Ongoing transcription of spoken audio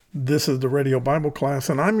This is the Radio Bible Class,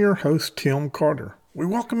 and I'm your host, Tim Carter. We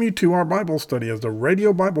welcome you to our Bible study as the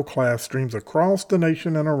Radio Bible Class streams across the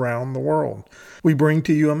nation and around the world. We bring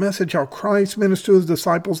to you a message how Christ ministered to his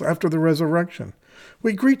disciples after the resurrection.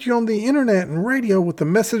 We greet you on the internet and radio with the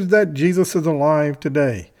message that Jesus is alive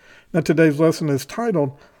today. Now, today's lesson is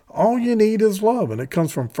titled, All You Need is Love, and it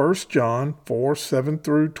comes from 1 John 4:7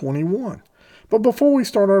 through 21. But before we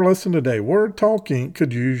start our lesson today, Word Talk Inc.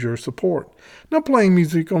 could use your support. Now, playing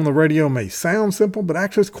music on the radio may sound simple, but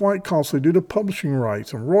actually it's quite costly due to publishing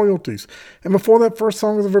rights and royalties. And before that first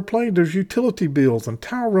song is ever played, there's utility bills and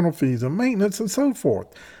tower rental fees and maintenance and so forth.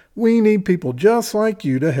 We need people just like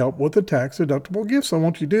you to help with a tax-deductible gift. So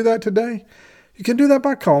won't you do that today? You can do that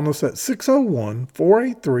by calling us at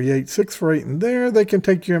 601-483-8648, and there they can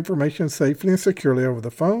take your information safely and securely over the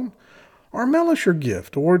phone. Or mail us your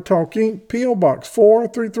gift to Word Talk Inc., P.O. Box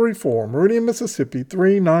 4334, Meridian, Mississippi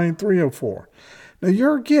 39304. Now,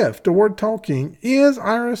 your gift to Word Talk Inc. is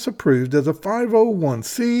IRS approved as a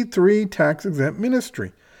 501c3 tax-exempt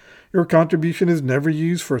ministry. Your contribution is never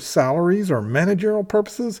used for salaries or managerial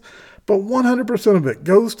purposes, but 100% of it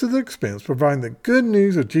goes to the expense providing the good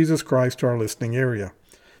news of Jesus Christ to our listening area.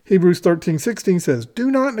 Hebrews 13:16 says, Do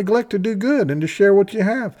not neglect to do good and to share what you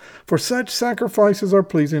have, for such sacrifices are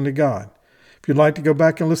pleasing to God. If you'd like to go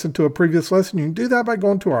back and listen to a previous lesson, you can do that by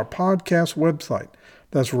going to our podcast website.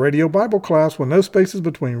 That's Radio Bible Class with no spaces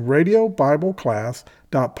between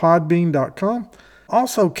radiobibleclass.podbean.com.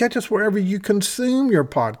 Also, catch us wherever you consume your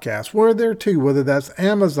podcast. We're there too, whether that's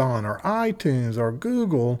Amazon or iTunes or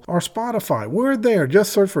Google or Spotify. We're there.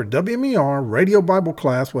 Just search for WMER Radio Bible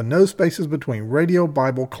Class with no spaces between Radio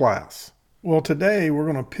Bible Class. Well, today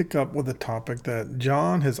we're going to pick up with a topic that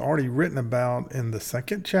John has already written about in the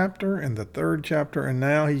second chapter and the third chapter, and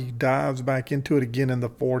now he dives back into it again in the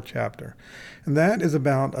fourth chapter. And that is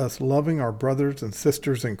about us loving our brothers and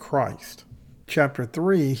sisters in Christ. Chapter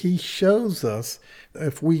 3, he shows us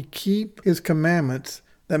if we keep his commandments,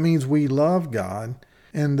 that means we love God.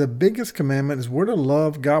 And the biggest commandment is we're to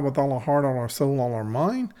love God with all our heart, all our soul, all our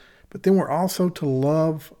mind. But then we're also to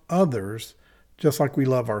love others just like we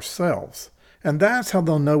love ourselves. And that's how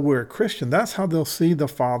they'll know we're a Christian. That's how they'll see the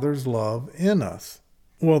Father's love in us.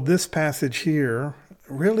 Well, this passage here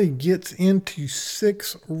really gets into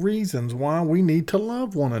 6 reasons why we need to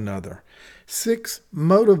love one another. 6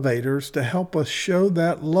 motivators to help us show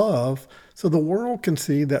that love so the world can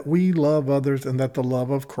see that we love others and that the love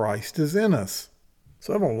of Christ is in us.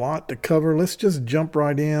 So I have a lot to cover. Let's just jump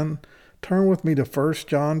right in. Turn with me to 1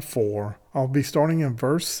 John 4. I'll be starting in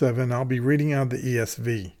verse 7. I'll be reading out of the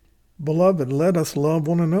ESV. Beloved, let us love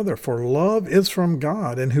one another, for love is from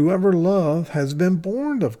God, and whoever loves has been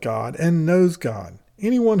born of God and knows God.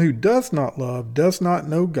 Anyone who does not love does not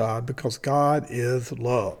know God, because God is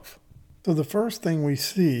love. So the first thing we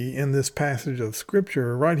see in this passage of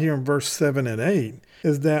Scripture, right here in verse 7 and 8,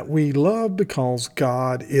 is that we love because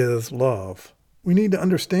God is love. We need to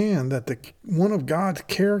understand that one of God's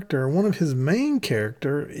character, one of his main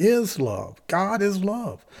character is love. God is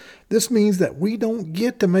love. This means that we don't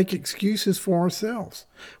get to make excuses for ourselves.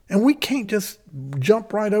 And we can't just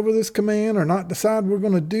jump right over this command or not decide we're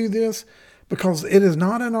going to do this because it is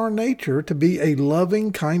not in our nature to be a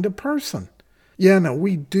loving kind of person. Yeah, no,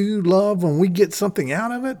 we do love when we get something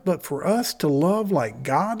out of it, but for us to love like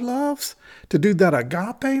God loves, to do that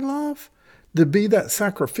agape love, to be that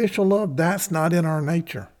sacrificial love, that's not in our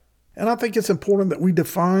nature. And I think it's important that we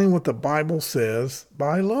define what the Bible says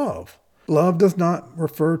by love. Love does not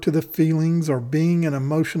refer to the feelings or being an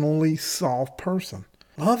emotionally soft person.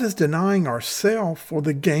 Love is denying ourselves for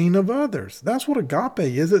the gain of others. That's what agape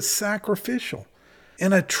is. It's sacrificial.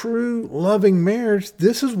 In a true loving marriage,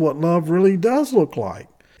 this is what love really does look like.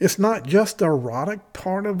 It's not just the erotic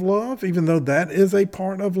part of love, even though that is a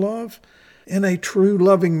part of love. In a true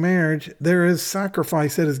loving marriage, there is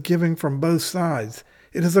sacrifice that is given from both sides.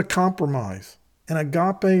 It is a compromise. And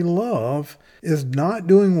agape love is not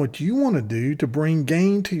doing what you want to do to bring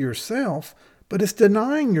gain to yourself, but it's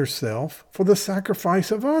denying yourself for the sacrifice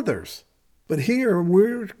of others. But here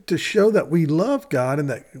we're to show that we love God and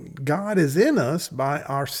that God is in us by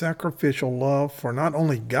our sacrificial love for not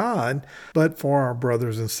only God, but for our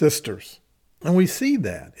brothers and sisters. And we see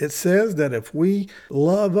that. It says that if we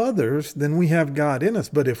love others, then we have God in us.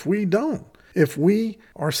 But if we don't, if we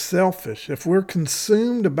are selfish, if we're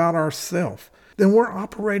consumed about ourselves, then we're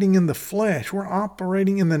operating in the flesh. We're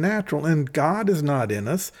operating in the natural, and God is not in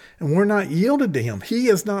us, and we're not yielded to him. He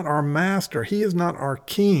is not our master. He is not our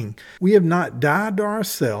king. We have not died to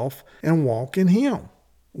ourselves and walk in him.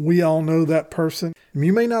 We all know that person.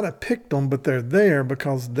 You may not have picked them, but they're there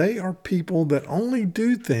because they are people that only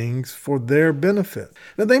do things for their benefit.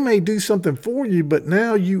 Now, they may do something for you, but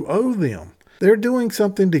now you owe them. They're doing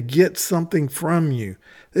something to get something from you.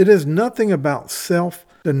 It is nothing about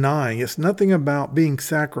self-denying. It's nothing about being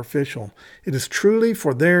sacrificial. It is truly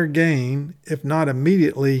for their gain, if not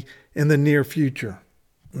immediately in the near future.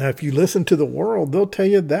 Now, if you listen to the world, they'll tell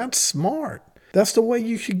you that's smart. That's the way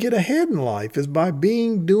you should get ahead in life, is by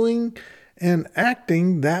doing, and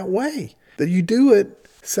acting that way. That you do it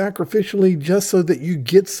sacrificially just so that you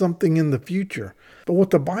get something in the future. But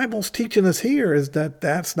what the Bible's teaching us here is that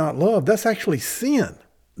that's not love. That's actually sin.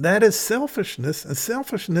 That is selfishness, and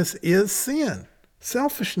selfishness is sin.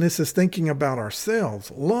 Selfishness is thinking about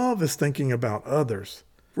ourselves. Love is thinking about others.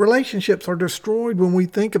 Relationships are destroyed when we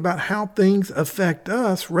think about how things affect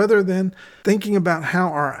us rather than thinking about how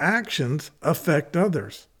our actions affect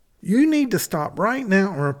others. You need to stop right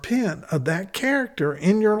now and repent of that character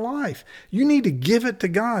in your life. You need to give it to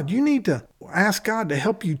God. You need to ask God to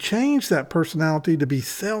help you change that personality to be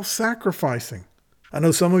self-sacrificing. I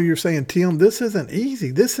know some of you are saying, Tim, this isn't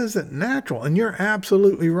easy. This isn't natural. And you're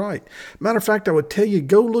absolutely right. Matter of fact, I would tell you,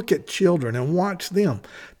 go look at children and watch them.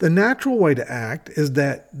 The natural way to act is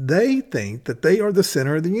that they think that they are the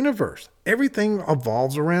center of the universe. Everything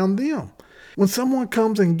evolves around them. When someone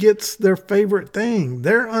comes and gets their favorite thing,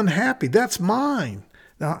 they're unhappy. That's mine.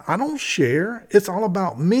 Now, I don't share. It's all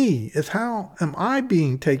about me. It's how am I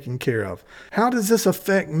being taken care of? How does this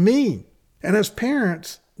affect me? And as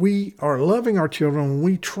parents, we are loving our children when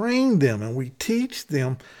we train them and we teach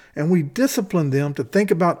them and we discipline them to think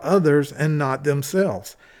about others and not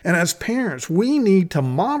themselves. And as parents, we need to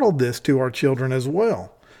model this to our children as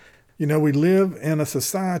well. You know, we live in a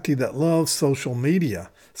society that loves social media.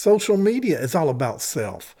 Social media is all about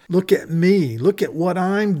self. Look at me. Look at what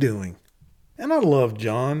I'm doing. And I love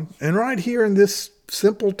John. And right here in this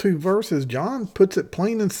simple 2 verses, John puts it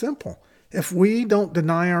plain and simple. If we don't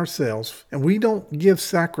deny ourselves and we don't give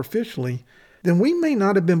sacrificially, then we may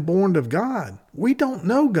not have been born of God. We don't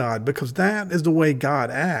know God because that is the way God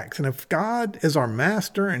acts. And if God is our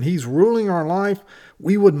master and he's ruling our life,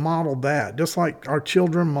 we would model that, just like our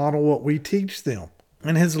children model what we teach them.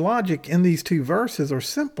 And his logic in these 2 verses are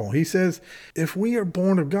simple. He says, if we are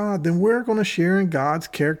born of God, then we're going to share in God's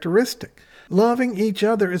characteristic. Loving each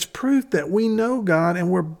other is proof that we know God and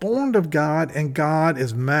we're born of God, and God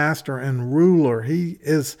is master and ruler. He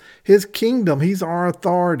is his kingdom. He's our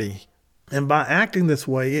authority. And by acting this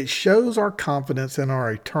way, it shows our confidence in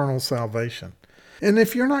our eternal salvation. And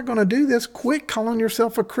if you're not going to do this, quit calling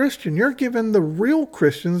yourself a Christian. You're giving the real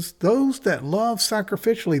Christians, those that love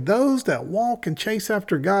sacrificially, those that walk and chase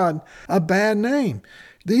after God, a bad name.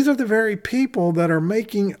 These are the very people that are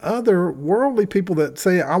making other worldly people that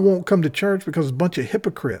say, I won't come to church because it's a bunch of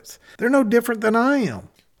hypocrites. They're no different than I am.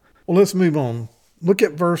 Well, let's move on. Look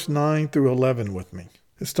at verse 9 through 11 with me.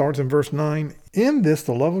 It starts in verse 9. In this,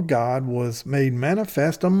 the love of God was made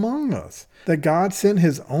manifest among us, that God sent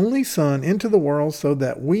his only Son into the world so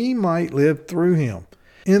that we might live through him.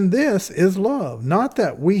 In this is love, not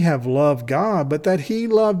that we have loved God, but that he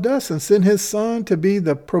loved us and sent his Son to be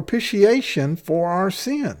the propitiation for our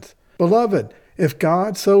sins. Beloved, if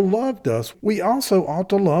God so loved us, we also ought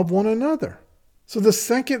to love one another. So the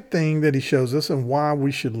second thing that he shows us and why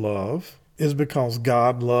we should love is because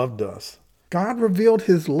God loved us. God revealed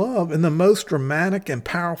his love in the most dramatic and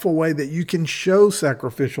powerful way that you can show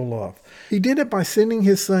sacrificial love. He did it by sending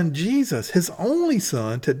his Son Jesus, his only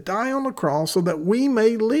Son, to die on the cross so that we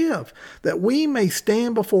may live, that we may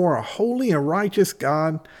stand before a holy and righteous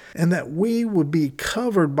God, and that we would be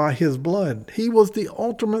covered by his blood. He was the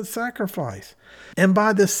ultimate sacrifice. And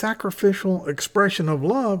by this sacrificial expression of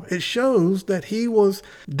love, it shows that he was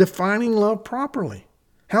defining love properly.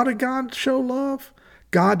 How did God show love?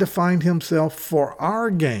 God defined himself for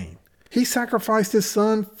our gain. He sacrificed his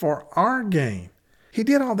Son for our gain. He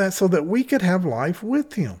did all that so that we could have life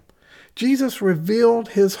with him. Jesus revealed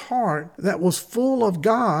his heart that was full of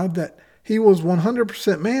God, that he was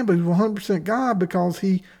 100% man, but he was 100% God because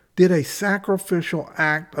he did a sacrificial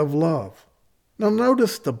act of love. Now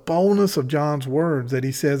notice the boldness of John's words that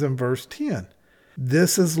he says in verse 10.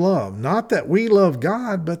 This is love, not that we love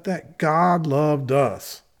God, but that God loved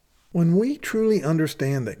us. When we truly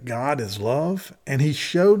understand that God is love, and he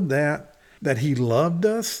showed that he loved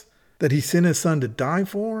us, that he sent his Son to die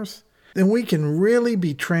for us, then we can really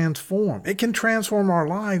be transformed. It can transform our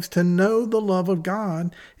lives to know the love of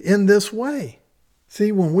God in this way.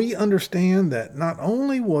 See, when we understand that not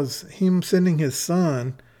only was him sending his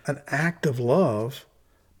Son an act of love,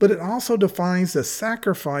 but it also defines the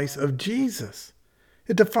sacrifice of Jesus.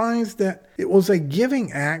 It defines that it was a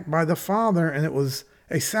giving act by the Father and it was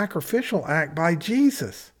a sacrificial act by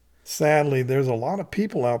Jesus. Sadly, there's a lot of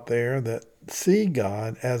people out there that see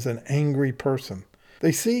God as an angry person.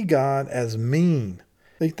 They see God as mean.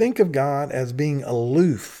 They think of God as being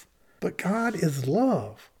aloof. But God is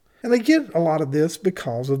love. And they get a lot of this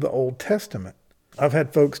because of the Old Testament. I've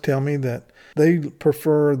had folks tell me that they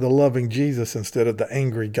prefer the loving Jesus instead of the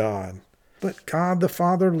angry God. But God the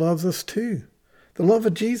Father loves us too. The love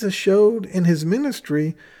of Jesus showed in his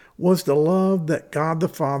ministry was the love that God the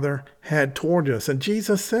Father had toward us. And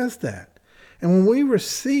Jesus says that. And when we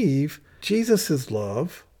receive Jesus'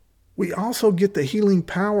 love, we also get the healing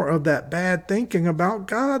power of that bad thinking about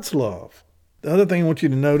God's love. The other thing I want you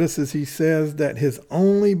to notice is he says that his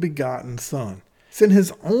only begotten Son. Sent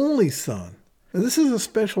his only Son. Now, this is a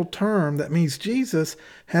special term that means Jesus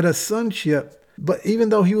had a sonship, but even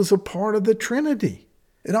though he was a part of the Trinity.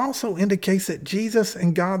 It also indicates that Jesus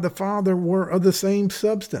and God the Father were of the same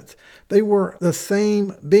substance. They were the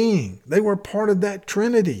same being. They were part of that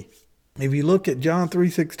Trinity. If you look at John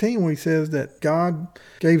 3:16, where he says that God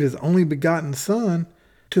gave his only begotten Son,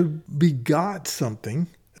 to begot something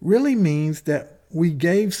really means that we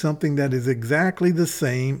gave something that is exactly the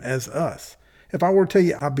same as us. If I were to tell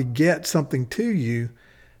you I beget something to you,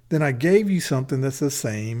 then I gave you something that's the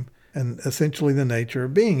same and essentially the nature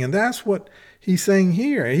of being. And that's what he's saying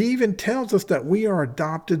here. He even tells us that we are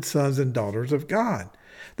adopted sons and daughters of God,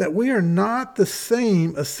 that we are not the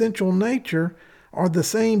same essential nature or the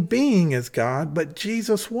same being as God, but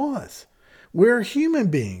Jesus was. We're human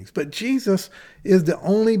beings, but Jesus is the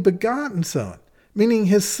only begotten Son, meaning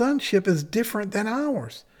his sonship is different than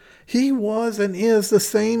ours. He was and is the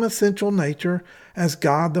same essential nature as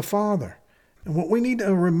God the Father. And what we need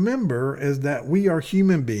to remember is that we are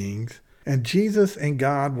human beings and Jesus and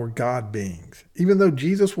God were God beings. Even though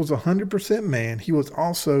Jesus was 100% man, he was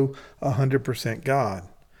also 100% God.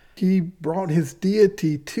 He brought his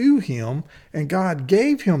deity to him and God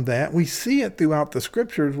gave him that. We see it throughout the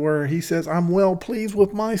scriptures where he says, I'm well pleased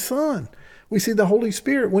with my Son. We see the Holy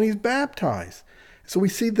Spirit when he's baptized. So we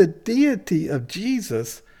see the deity of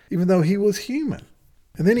Jesus even though he was human.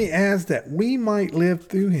 And then he adds that we might live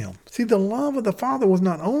through him. See, the love of the Father was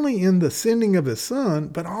not only in the sending of his Son,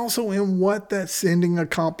 but also in what that sending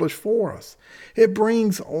accomplished for us. It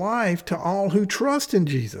brings life to all who trust in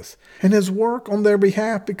Jesus and his work on their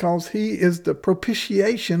behalf because he is the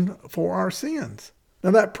propitiation for our sins.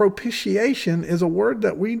 Now that propitiation is a word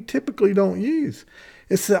that we typically don't use.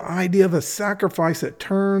 It's the idea of a sacrifice that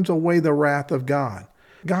turns away the wrath of God.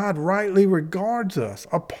 God rightly regards us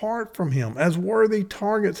apart from him as worthy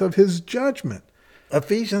targets of his judgment.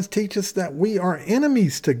 Ephesians teaches that we are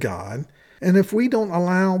enemies to God, and if we don't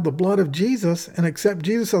allow the blood of Jesus and accept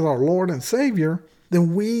Jesus as our Lord and Savior,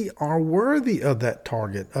 then we are worthy of that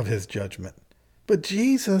target of his judgment. But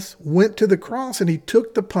Jesus went to the cross and he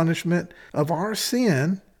took the punishment of our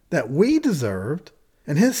sin that we deserved,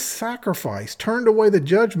 and his sacrifice turned away the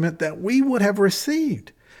judgment that we would have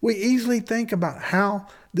received. We easily think about how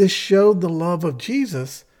this showed the love of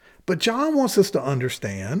Jesus, but John wants us to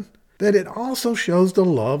understand that it also shows the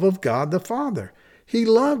love of God the Father. He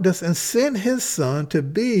loved us and sent his Son to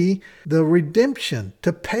be the redemption,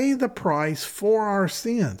 to pay the price for our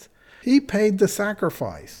sins. He paid the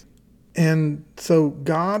sacrifice. And so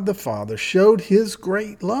God the Father showed his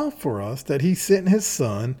great love for us that he sent his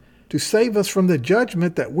Son to save us from the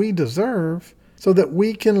judgment that we deserve so that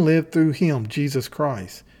we can live through him, Jesus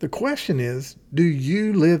Christ. The question is, do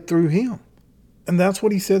you live through him? And that's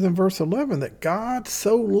what he says in verse 11, that God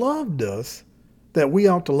so loved us that we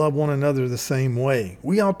ought to love one another the same way.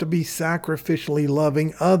 We ought to be sacrificially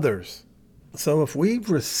loving others. So if we've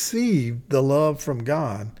received the love from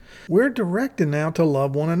God, we're directed now to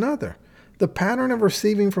love one another. The pattern of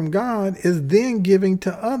receiving from God is then giving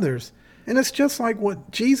to others. And it's just like what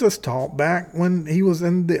Jesus taught back when he was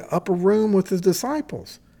in the upper room with his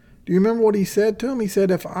disciples. Do you remember what he said to them? He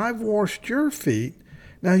said, if I've washed your feet,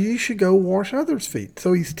 now you should go wash others' feet.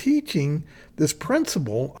 So he's teaching this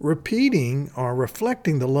principle, repeating or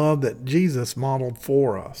reflecting the love that Jesus modeled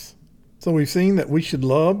for us. So we've seen that we should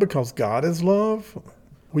love because God is love.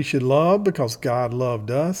 We should love because God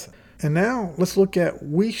loved us. And now let's look at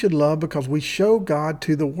we should love because we show God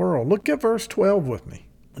to the world. Look at verse 12 with me.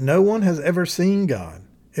 No one has ever seen God.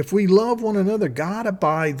 If we love one another, God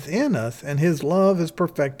abides in us and his love is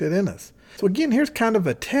perfected in us. So again, here's kind of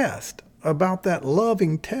a test about that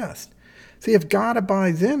loving test. See, if God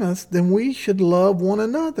abides in us, then we should love one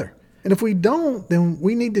another. And if we don't, then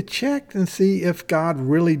we need to check and see if God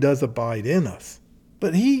really does abide in us.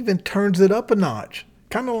 But he even turns it up a notch,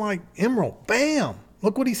 kind of like Emerald. Bam!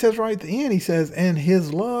 Look what he says right at the end. He says, and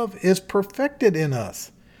his love is perfected in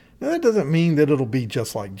us. Now, that doesn't mean that it'll be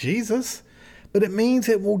just like Jesus, but it means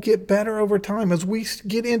it will get better over time as we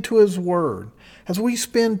get into his word, as we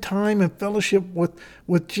spend time in fellowship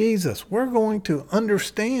with Jesus. We're going to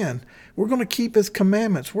understand. We're going to keep his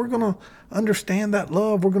commandments. We're going to understand that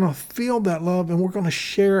love. We're going to feel that love, and we're going to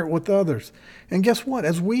share it with others. And guess what?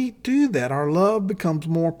 As we do that, our love becomes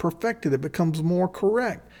more perfected. It becomes more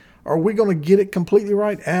correct. Are we going to get it completely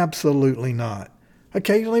right? Absolutely not.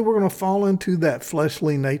 Occasionally, we're going to fall into that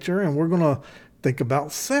fleshly nature, and we're going to think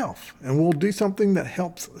about self, and we'll do something that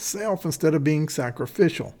helps self instead of being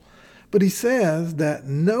sacrificial. But he says that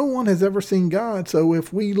no one has ever seen God, so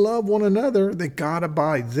if we love one another, that God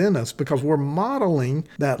abides in us because we're modeling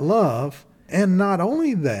that love. And not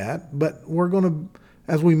only that, but we're going to,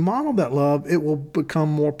 as we model that love, it will become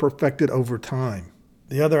more perfected over time.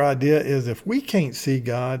 The other idea is if we can't see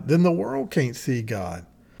God, then the world can't see God.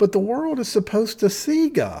 But the world is supposed to see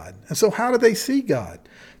God. And so how do they see God?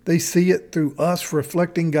 They see it through us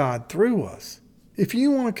reflecting God through us. If you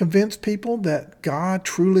want to convince people that God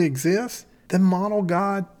truly exists, then model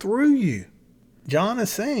God through you. John is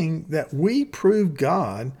saying that we prove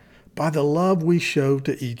God by the love we show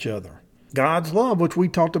to each other. God's love, which we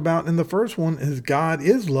talked about in the first one, is God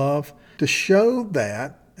is love. To show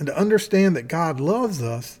that and to understand that God loves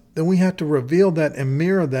us, then we have to reveal that and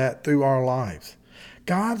mirror that through our lives.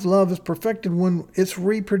 God's love is perfected when it's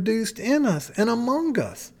reproduced in us and among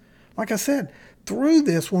us. Like I said, through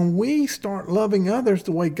this, when we start loving others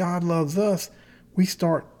the way God loves us, we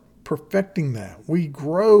start perfecting that. We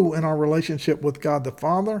grow in our relationship with God the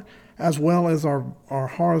Father, as well as our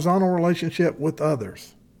horizontal relationship with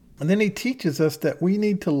others. And then he teaches us that we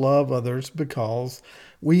need to love others because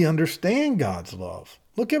we understand God's love.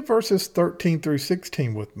 Look at verses 13 through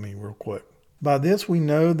 16 with me real quick. By this we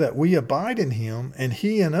know that we abide in him, and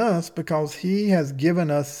he in us, because he has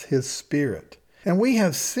given us his Spirit. And we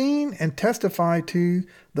have seen and testified to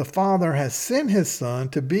the Father has sent his Son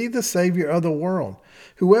to be the Savior of the world.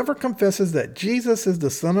 Whoever confesses that Jesus is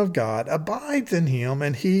the Son of God abides in him,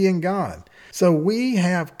 and he in God. So we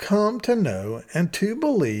have come to know and to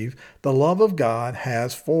believe the love of God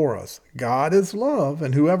has for us. God is love,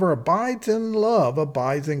 and whoever abides in love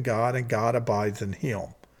abides in God, and God abides in him.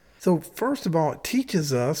 So first of all, it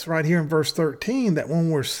teaches us right here in verse 13 that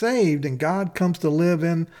when we're saved and God comes to live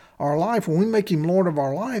in our life, when we make him Lord of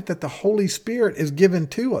our life, that the Holy Spirit is given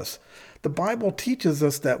to us. The Bible teaches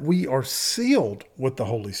us that we are sealed with the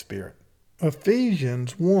Holy Spirit.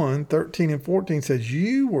 Ephesians 1:13 and 14 says,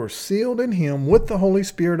 you were sealed in him with the Holy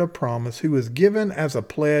Spirit of promise, who is given as a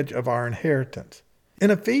pledge of our inheritance.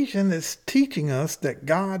 In Ephesians, it's teaching us that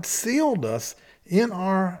God sealed us in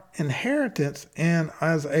our inheritance and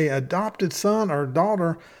as a adopted son or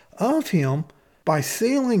daughter of him by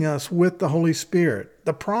sealing us with the Holy Spirit,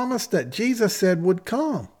 the promise that Jesus said would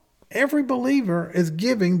come. Every believer is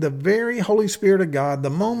giving the very Holy Spirit of God the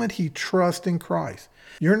moment he trusts in Christ.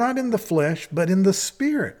 You're not in the flesh, but in the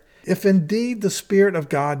Spirit, if indeed the Spirit of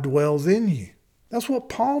God dwells in you. That's what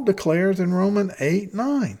Paul declares in Romans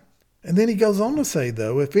 8:9. And then he goes on to say,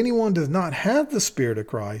 though, if anyone does not have the Spirit of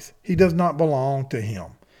Christ, he does not belong to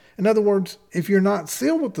him. In other words, if you're not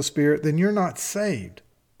sealed with the Spirit, then you're not saved.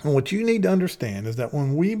 And what you need to understand is that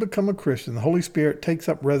when we become a Christian, the Holy Spirit takes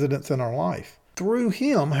up residence in our life. Through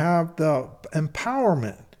him have the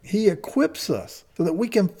empowerment. He equips us so that we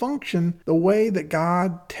can function the way that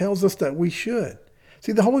God tells us that we should.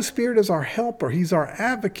 See, the Holy Spirit is our helper. He's our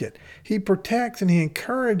advocate. He protects and he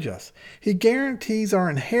encourages us. He guarantees our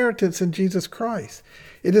inheritance in Jesus Christ.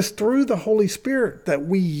 It is through the Holy Spirit that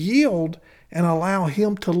we yield and allow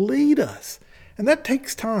him to lead us. And that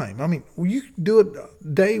takes time. I mean, you can do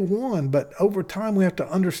it day one, but over time we have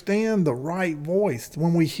to understand the right voice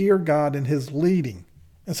when we hear God and his leading.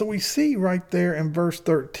 And so we see right there in verse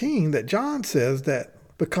 13 that John says that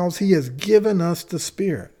because he has given us the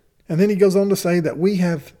Spirit. And then he goes on to say that we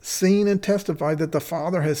have seen and testified that the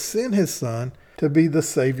Father has sent his Son to be the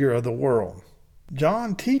Savior of the world.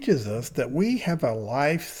 John teaches us that we have a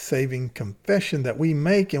life-saving confession that we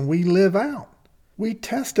make and we live out. We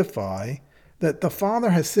testify that the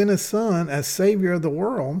Father has sent his Son as Savior of the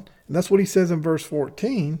world. And that's what he says in verse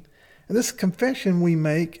 14. And this confession we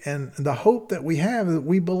make and the hope that we have is that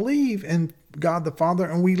we believe in God the Father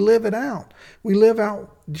and we live it out. We live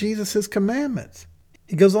out Jesus' commandments.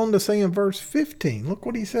 He goes on to say in verse 15, look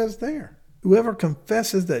what he says there. Whoever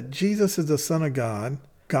confesses that Jesus is the Son of God,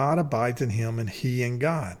 God abides in him and he in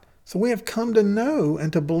God. So we have come to know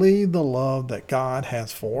and to believe the love that God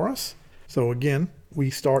has for us. So again, we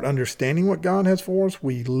start understanding what God has for us.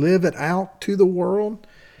 We live it out to the world.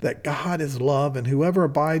 that God is love, and whoever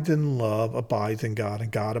abides in love abides in God,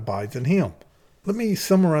 and God abides in him. Let me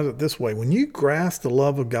summarize it this way. When you grasp the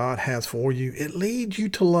love of God has for you, it leads you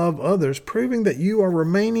to love others, proving that you are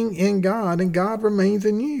remaining in God and God remains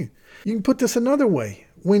in you. You can put this another way.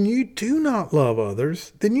 When you do not love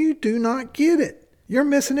others, then you do not get it. You're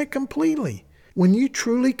missing it completely. When you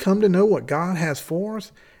truly come to know what God has for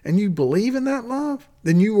us and you believe in that love,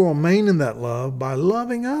 then you will remain in that love by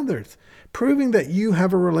loving others, proving that you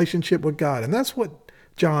have a relationship with God. And that's what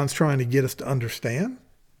John's trying to get us to understand.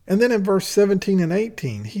 And then in verse 17 and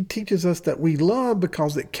 18, he teaches us that we love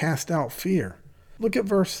because it casts out fear. Look at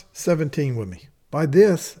verse 17 with me. By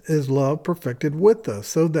this is love perfected with us,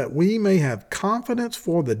 so that we may have confidence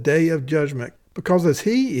for the day of judgment, because as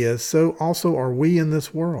he is, so also are we in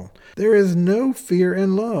this world. There is no fear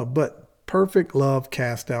in love, but perfect love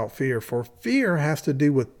casts out fear, for fear has to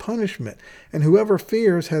do with punishment, and whoever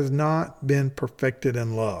fears has not been perfected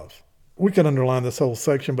in love. We could underline this whole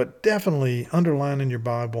section, but definitely underline in your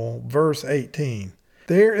Bible verse 18.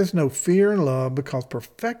 There is no fear in love, because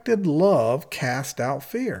perfected love casts out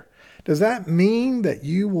fear. Does that mean that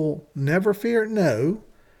you will never fear? No.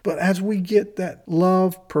 But as we get that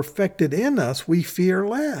love perfected in us, we fear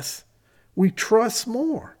less. We trust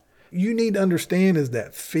more. You need to understand is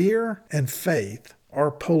that fear and faith are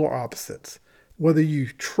polar opposites. Whether you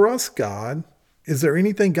trust God, is there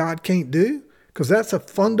anything God can't do? Because that's a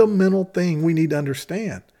fundamental thing we need to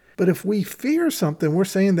understand. But if we fear something, we're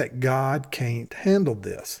saying that God can't handle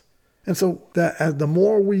this. And so that as the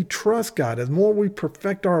more we trust God, as more we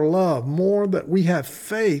perfect our love, more that we have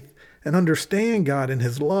faith and understand God and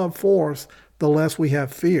his love for us, the less we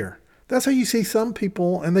have fear. That's how you see some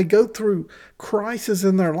people, and they go through crisis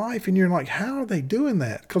in their life, and you're like, how are they doing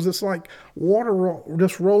that? Because it's like water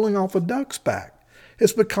just rolling off a duck's back.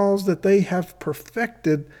 It's because that they have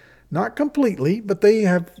perfected, not completely, but they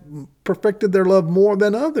have perfected their love more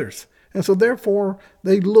than others. And so therefore,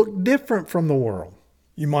 they look different from the world.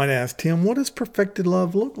 You might ask, Tim, what does perfected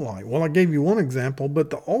love look like? Well, I gave you one example, but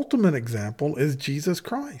the ultimate example is Jesus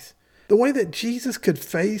Christ. The way that Jesus could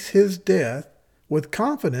face his death with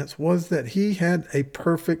confidence was that he had a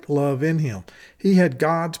perfect love in him. He had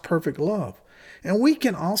God's perfect love. And we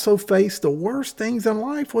can also face the worst things in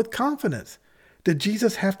life with confidence. Did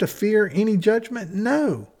Jesus have to fear any judgment?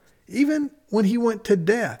 No. Even when he went to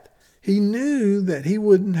death, he knew that he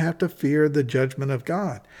wouldn't have to fear the judgment of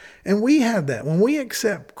God. And we have that. When we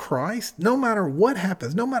accept Christ, no matter what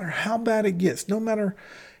happens, no matter how bad it gets, no matter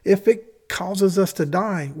if it causes us to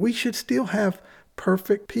die, we should still have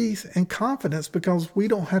perfect peace and confidence because we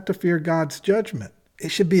don't have to fear God's judgment. It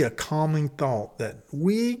should be a calming thought that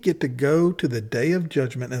we get to go to the day of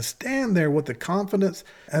judgment and stand there with the confidence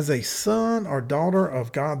as a son or daughter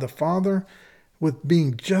of God the Father, with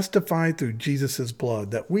being justified through Jesus' blood,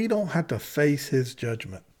 that we don't have to face his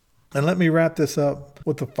judgment. And let me wrap this up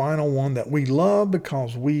with the final one, that we love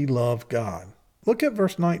because we love God. Look at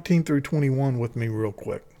verse 19 through 21 with me real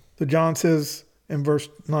quick. So John says in verse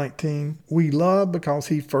 19, we love because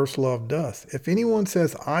he first loved us. If anyone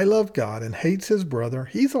says, I love God and hates his brother,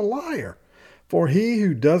 he's a liar. For he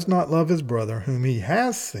who does not love his brother whom he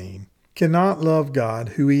has seen cannot love God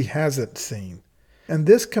who he hasn't seen. And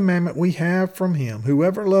this commandment we have from him,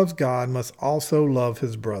 whoever loves God must also love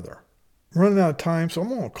his brother. I'm running out of time, so I'm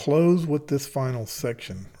going to close with this final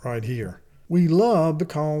section right here. We love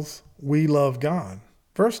because we love God.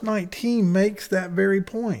 Verse 19 makes that very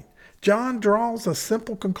point. John draws a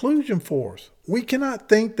simple conclusion for us. We cannot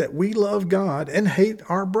think that we love God and hate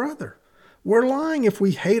our brother. We're lying if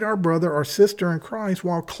we hate our brother or sister in Christ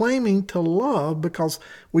while claiming to love, because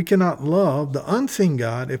we cannot love the unseen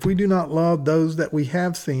God if we do not love those that we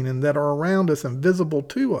have seen and that are around us and visible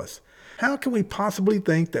to us. How can we possibly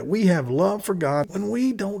think that we have love for God when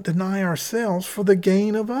we don't deny ourselves for the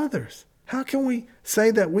gain of others? How can we say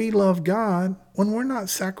that we love God when we're not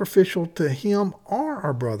sacrificial to him or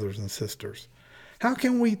our brothers and sisters? How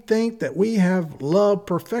can we think that we have love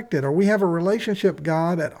perfected or we have a relationship with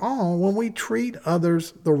God at all when we treat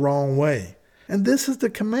others the wrong way? And this is the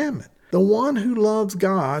commandment. The one who loves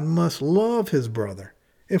God must love his brother.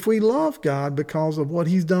 If we love God because of what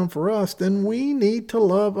he's done for us, then we need to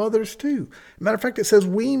love others too. Matter of fact, it says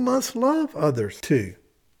we must love others too.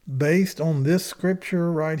 Based on this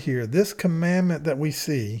scripture right here, this commandment that we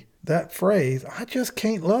see, that phrase, I just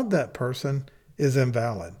can't love that person, is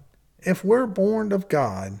invalid. If we're born of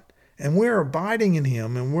God and we're abiding in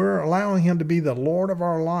him and we're allowing him to be the Lord of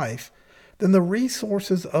our life, then the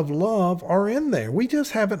resources of love are in there. We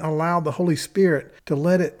just haven't allowed the Holy Spirit to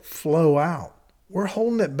let it flow out. We're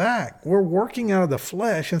holding it back. We're working out of the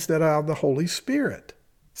flesh instead of out of the Holy Spirit.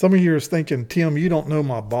 Some of you are thinking, Tim, you don't know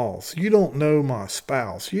my boss. You don't know my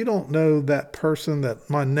spouse. You don't know that person, that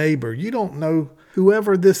my neighbor. You don't know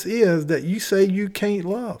whoever this is that you say you can't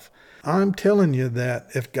love. I'm telling you that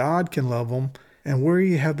if God can love them and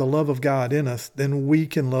we have the love of God in us, then we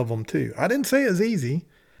can love them too. I didn't say it's easy.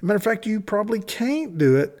 Matter of fact, you probably can't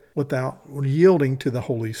do it without yielding to the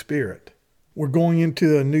Holy Spirit. We're going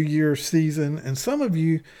into a New Year's season, and some of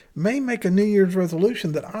you may make a New Year's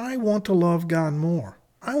resolution that I want to love God more.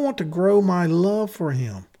 I want to grow my love for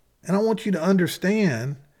Him. And I want you to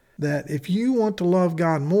understand that if you want to love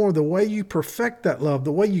God more, the way you perfect that love,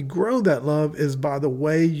 the way you grow that love is by the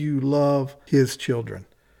way you love His children.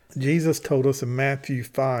 Jesus told us in Matthew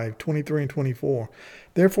 5:23 and 24,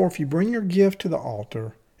 therefore, if you bring your gift to the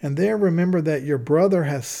altar and there remember that your brother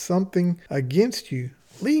has something against you,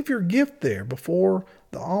 leave your gift there before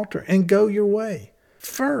the altar and go your way.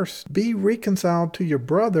 First, be reconciled to your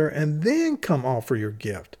brother and then come offer your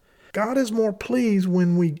gift. God is more pleased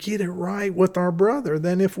when we get it right with our brother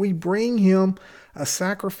than if we bring him a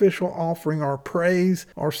sacrificial offering or praise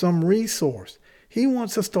or some resource. He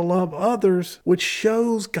wants us to love others, which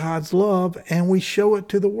shows God's love, and we show it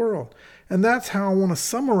to the world. And that's how I want to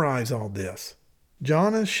summarize all this.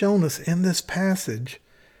 John has shown us in this passage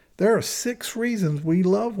there are 6 reasons we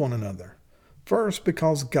love one another. First,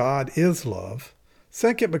 because God is love.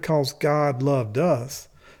 Second, because God loved us.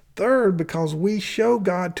 Third, because we show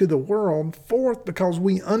God to the world. Fourth, because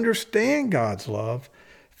we understand God's love.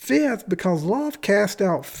 Fifth, because love casts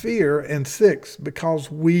out fear. And sixth,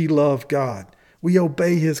 because we love God. We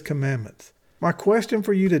obey His commandments. My question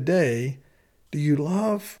for you today, do you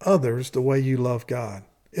love others the way you love God?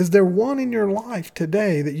 Is there one in your life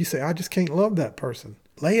today that you say, I just can't love that person?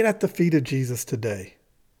 Lay it at the feet of Jesus today.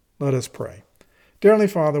 Let us pray. Dear Heavenly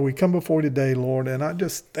Father, we come before you today, Lord, and I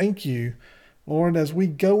just thank you, Lord, as we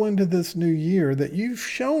go into this new year, that you've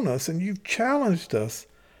shown us and you've challenged us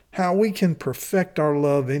how we can perfect our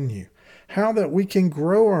love in you, how that we can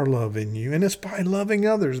grow our love in you, and it's by loving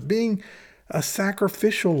others, being a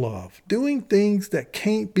sacrificial love, doing things that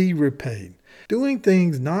can't be repaid, doing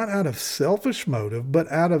things not out of selfish motive,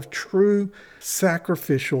 but out of true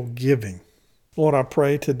sacrificial giving. Lord, I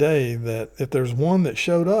pray today that if there's one that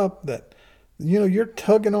showed up that you're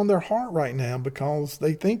tugging on their heart right now because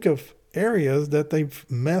they think of areas that they've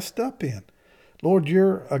messed up in. Lord,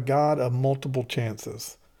 you're a God of multiple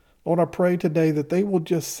chances. Lord, I pray today that they will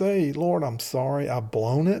just say, Lord, I'm sorry, I've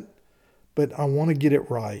blown it, but I want to get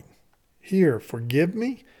it right. Here, forgive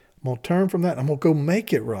me. I'm going to turn from that. I'm going to go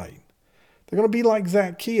make it right. They're going to be like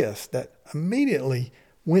Zacchaeus that immediately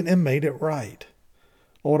went and made it right.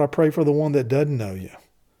 Lord, I pray for the one that doesn't know you.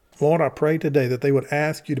 Lord, I pray today that they would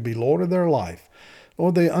ask you to be Lord of their life.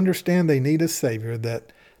 Lord, they understand they need a Savior,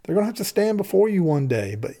 that they're going to have to stand before you one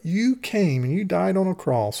day, but you came and you died on a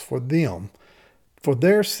cross for them, for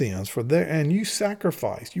their sins, and you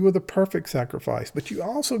sacrificed. You were the perfect sacrifice, but you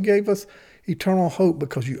also gave us eternal hope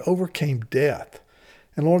because you overcame death.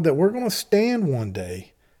 And Lord, that we're going to stand one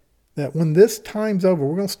day, that when this time's over,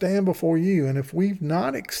 we're going to stand before you, and if we've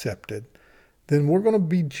not accepted, then we're going to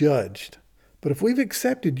be judged. But if we've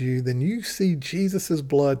accepted you, then you see Jesus'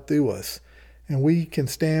 blood through us, and we can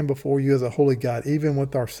stand before you as a holy God, even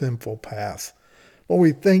with our sinful past. Lord,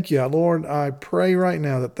 we thank you. Lord, I pray right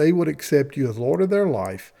now that they would accept you as Lord of their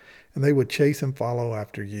life, and they would chase and follow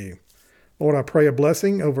after you. Lord, I pray a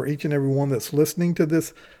blessing over each and every one that's listening to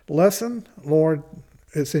this lesson. Lord,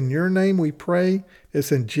 it's in your name we pray.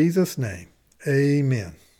 It's in Jesus' name. Amen.